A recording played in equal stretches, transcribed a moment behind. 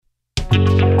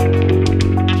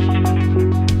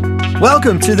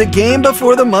Welcome to the Game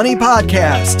Before the Money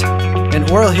podcast, an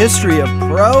oral history of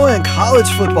pro and college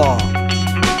football.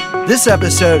 This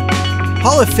episode,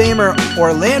 Hall of Famer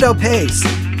Orlando Pace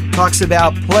talks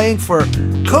about playing for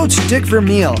Coach Dick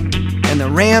Vermeil and the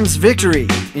Rams' victory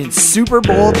in Super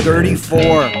Bowl 34.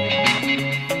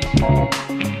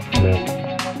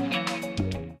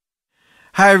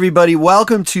 Hi, everybody.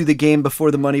 Welcome to the Game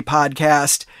Before the Money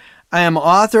podcast. I am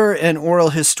author and oral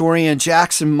historian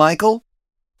Jackson Michael.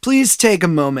 Please take a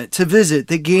moment to visit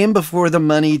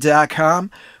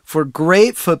thegamebeforethemoney.com for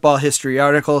great football history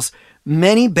articles,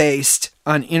 many based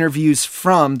on interviews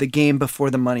from the Game Before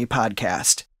the Money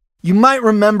podcast. You might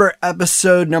remember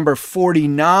episode number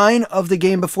 49 of the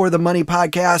Game Before the Money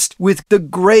podcast with the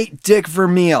great Dick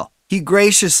Vermeil. He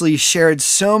graciously shared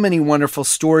so many wonderful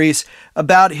stories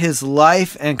about his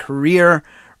life and career,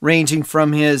 ranging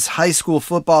from his high school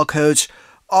football coach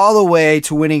all the way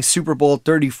to winning Super Bowl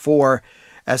 34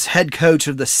 as head coach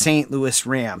of the St. Louis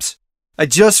Rams. I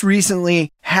just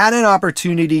recently had an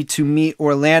opportunity to meet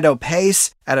Orlando Pace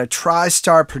at a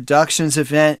TriStar Productions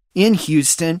event in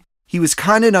Houston. He was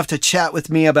kind enough to chat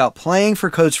with me about playing for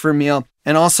Coach Vermeil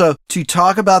and also to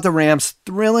talk about the Rams'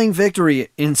 thrilling victory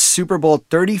in Super Bowl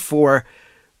 34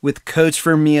 with Coach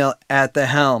Vermeil at the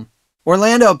helm.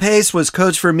 Orlando Pace was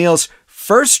Coach Vermeil's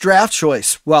first draft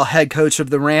choice while head coach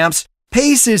of the Rams.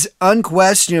 Pace is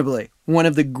unquestionably one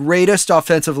of the greatest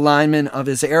offensive linemen of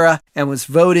his era and was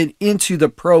voted into the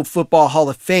Pro Football Hall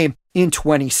of Fame in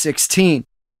 2016.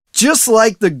 Just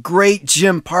like the great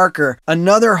Jim Parker,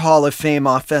 another Hall of Fame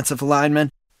offensive lineman,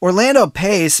 Orlando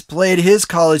Pace played his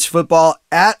college football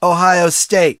at Ohio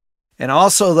State. And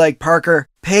also like Parker,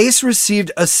 Pace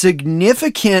received a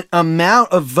significant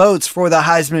amount of votes for the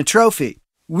Heisman Trophy.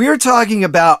 We're talking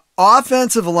about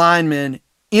offensive linemen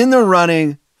in the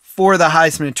running for the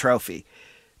Heisman Trophy.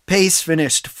 Pace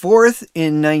finished 4th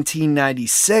in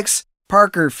 1996.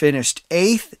 Parker finished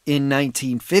 8th in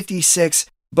 1956.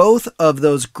 Both of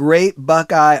those great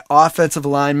Buckeye offensive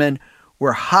linemen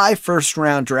were high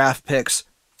first-round draft picks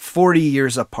 40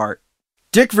 years apart.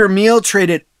 Dick Vermeil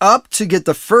traded up to get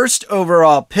the first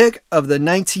overall pick of the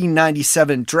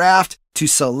 1997 draft to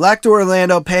select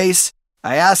Orlando Pace.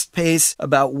 I asked Pace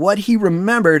about what he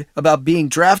remembered about being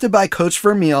drafted by Coach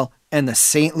Vermeil and the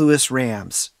St. Louis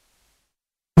Rams.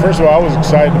 First of all, I was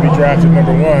excited to be drafted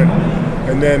number one.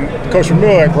 And then Coach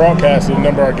Vermeil had broadcasted a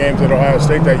number of our games at Ohio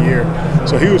State that year.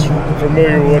 So he was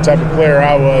familiar with what type of player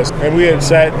I was. And we had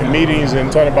sat in meetings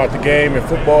and talking about the game and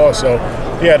football. So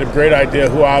he had a great idea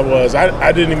who I was.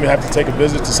 I didn't even have to take a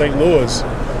visit to St. Louis,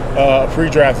 a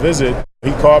pre-draft visit.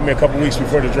 He called me a couple weeks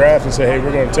before the draft and said, hey,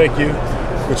 we're going to take you,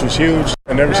 which was huge.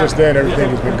 And ever since then, everything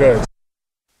has been good.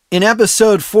 In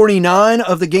episode 49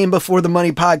 of the Game Before the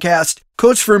Money podcast,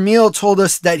 Coach Vermeil told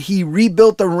us that he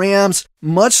rebuilt the Rams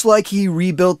much like he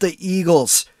rebuilt the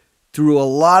Eagles, through a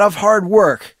lot of hard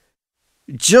work.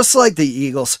 Just like the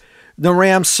Eagles, the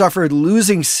Rams suffered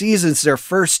losing seasons their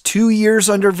first 2 years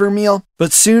under Vermeil,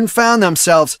 but soon found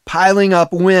themselves piling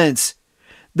up wins.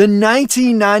 The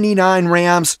 1999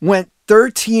 Rams went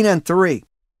 13-3.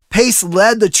 Pace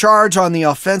led the charge on the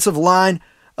offensive line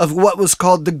of what was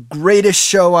called the greatest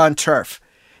show on turf,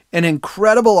 an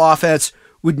incredible offense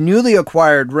with newly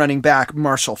acquired running back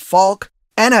Marshall Faulk,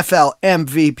 NFL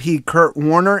MVP Kurt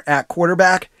Warner at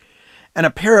quarterback, and a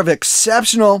pair of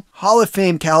exceptional Hall of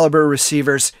Fame caliber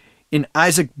receivers in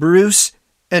Isaac Bruce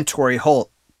and Torrey Holt.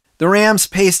 The Rams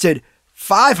pasted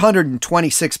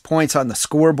 526 points on the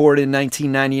scoreboard in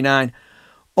 1999.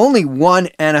 Only one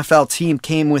NFL team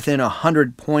came within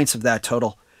 100 points of that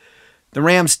total. The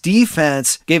Rams'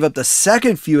 defense gave up the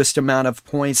second fewest amount of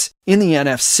points in the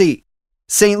NFC.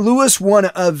 St. Louis won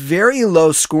a very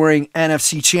low-scoring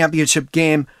NFC Championship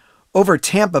game over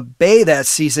Tampa Bay that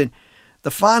season.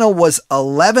 The final was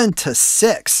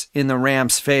 11-6 in the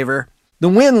Rams' favor. The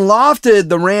win lofted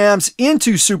the Rams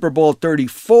into Super Bowl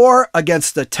 34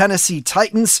 against the Tennessee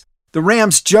Titans. The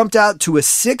Rams jumped out to a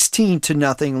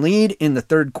 16-0 lead in the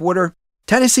third quarter.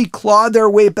 Tennessee clawed their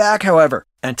way back, however,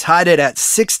 and tied it at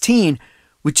 16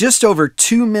 with just over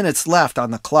 2 minutes left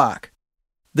on the clock.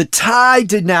 The tie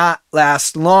did not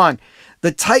last long.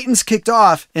 The Titans kicked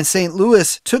off and St.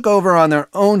 Louis took over on their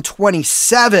own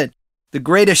 27. The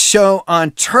greatest show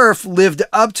on turf lived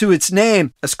up to its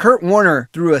name as Kurt Warner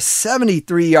threw a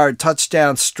 73-yard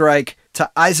touchdown strike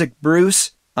to Isaac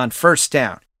Bruce on first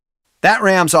down. That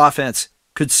Rams offense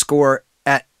could score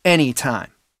at any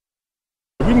time.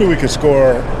 We knew we could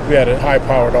score. We had a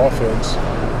high-powered offense.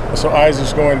 So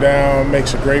Isaac's going down,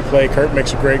 makes a great play. Kurt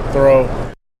makes a great throw.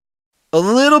 A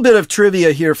little bit of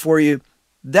trivia here for you.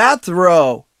 That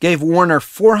throw gave Warner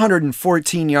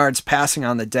 414 yards passing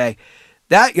on the day.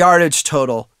 That yardage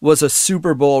total was a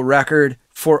Super Bowl record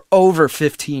for over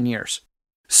 15 years.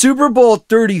 Super Bowl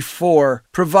 34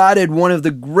 provided one of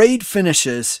the great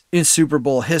finishes in Super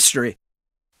Bowl history.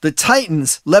 The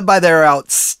Titans, led by their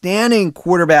outstanding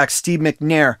quarterback Steve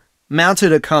McNair,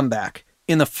 mounted a comeback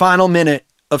in the final minute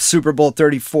of Super Bowl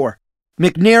 34.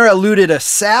 McNair eluded a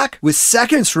sack with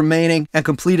seconds remaining and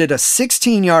completed a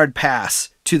 16-yard pass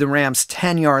to the Rams'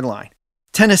 10-yard line.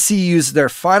 Tennessee used their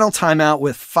final timeout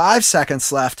with 5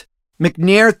 seconds left.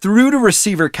 McNair threw to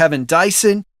receiver Kevin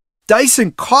Dyson.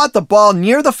 Dyson caught the ball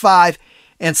near the 5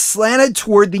 and slanted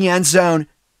toward the end zone.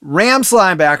 Rams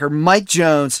linebacker Mike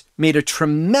Jones made a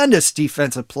tremendous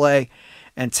defensive play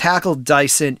and tackled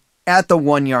Dyson at the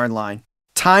 1-yard line.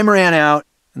 Time ran out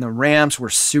and the Rams were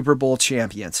Super Bowl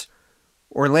champions.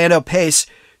 Orlando Pace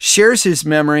shares his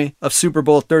memory of Super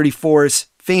Bowl 34's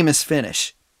famous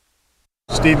finish.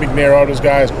 Steve McNair, all those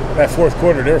guys, that fourth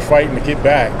quarter, they were fighting to get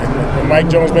back. And Mike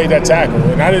Jones made that tackle.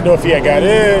 And I didn't know if he had got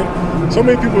in. So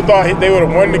many people thought they would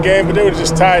have won the game, but they would have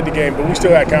just tied the game. But we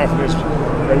still had confidence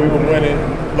that we would win it.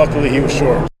 Luckily, he was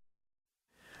short.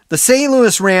 The St.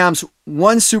 Louis Rams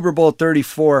won Super Bowl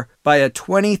 34 by a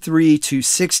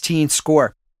 23-16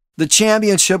 score. The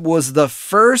championship was the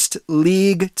first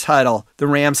league title the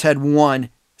Rams had won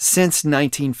since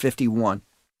 1951.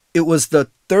 It was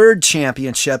the third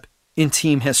championship in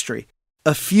team history.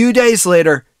 A few days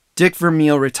later, Dick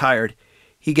Vermeil retired.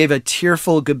 He gave a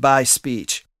tearful goodbye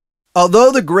speech. Although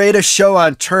the greatest show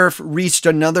on turf reached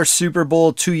another Super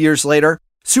Bowl 2 years later,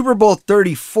 Super Bowl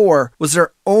 34 was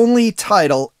their only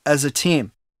title as a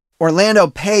team. Orlando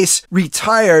Pace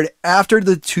retired after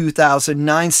the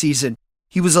 2009 season.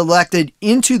 He was elected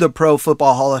into the Pro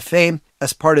Football Hall of Fame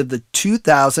as part of the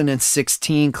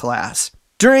 2016 class.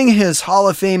 During his Hall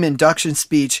of Fame induction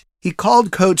speech, he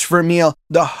called Coach Vermeil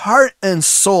the heart and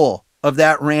soul of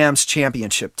that Rams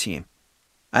championship team.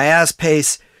 I asked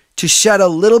Pace to shed a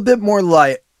little bit more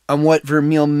light on what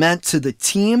Vermeil meant to the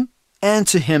team and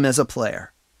to him as a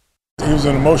player. He was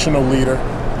an emotional leader,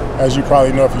 as you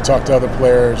probably know if you talk to other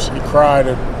players. He cried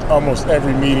at almost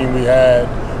every meeting we had.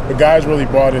 The guys really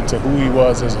bought into who he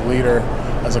was as a leader,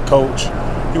 as a coach.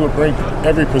 He would bring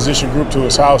every position group to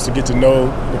his house to get to know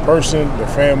the person, their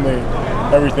family,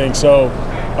 everything. So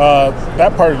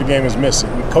that part of the game is missing.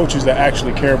 Coaches that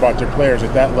actually care about their players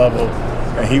at that level,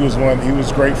 and he was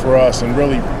great for us and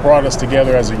really brought us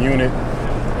together as a unit.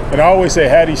 And I always say,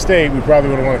 had he stayed, we probably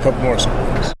would have won a couple more Super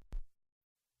Bowls.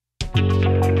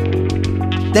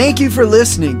 Thank you for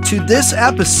listening to this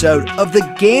episode of the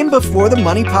Game Before the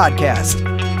Money podcast.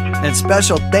 And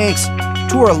special thanks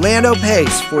to Orlando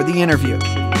Pace for the interview.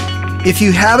 If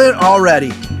you haven't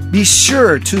already, be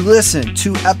sure to listen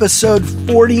to episode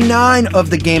 49 of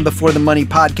the Game Before the Money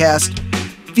podcast,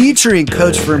 featuring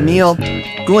Coach Vermeil,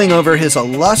 going over his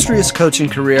illustrious coaching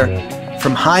career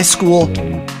from high school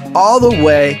all the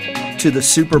way to the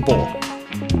Super Bowl.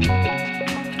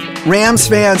 Rams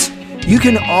fans, you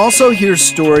can also hear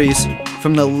stories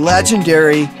from the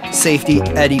legendary safety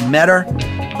Eddie Metter,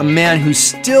 a man who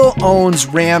still owns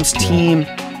Rams team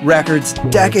records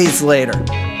decades later.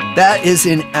 That is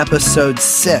in episode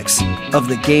 6 of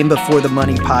the Game Before the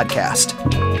Money podcast.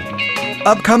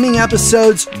 Upcoming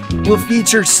episodes will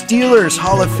feature Steelers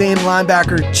Hall of Fame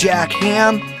linebacker Jack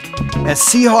Ham and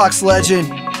Seahawks legend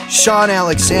Sean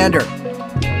Alexander.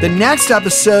 The next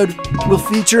episode will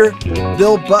feature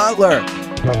Bill Butler,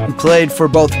 who played for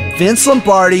both Vince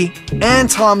Lombardi and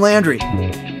Tom Landry.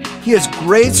 He has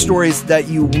great stories that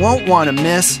you won't want to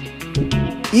miss,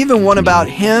 even one about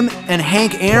him and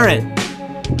Hank Aaron.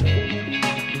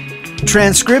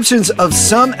 Transcriptions of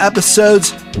some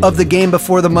episodes of the Game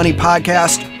Before the Money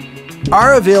podcast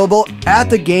are available at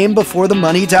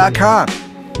thegamebeforethemoney.com.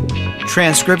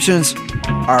 Transcriptions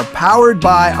are powered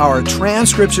by our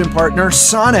transcription partner,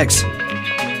 Sonix,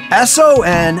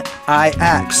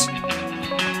 S-O-N-I-X.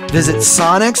 Visit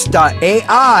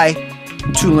sonix.ai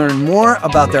to learn more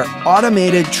about their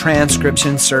automated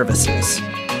transcription services.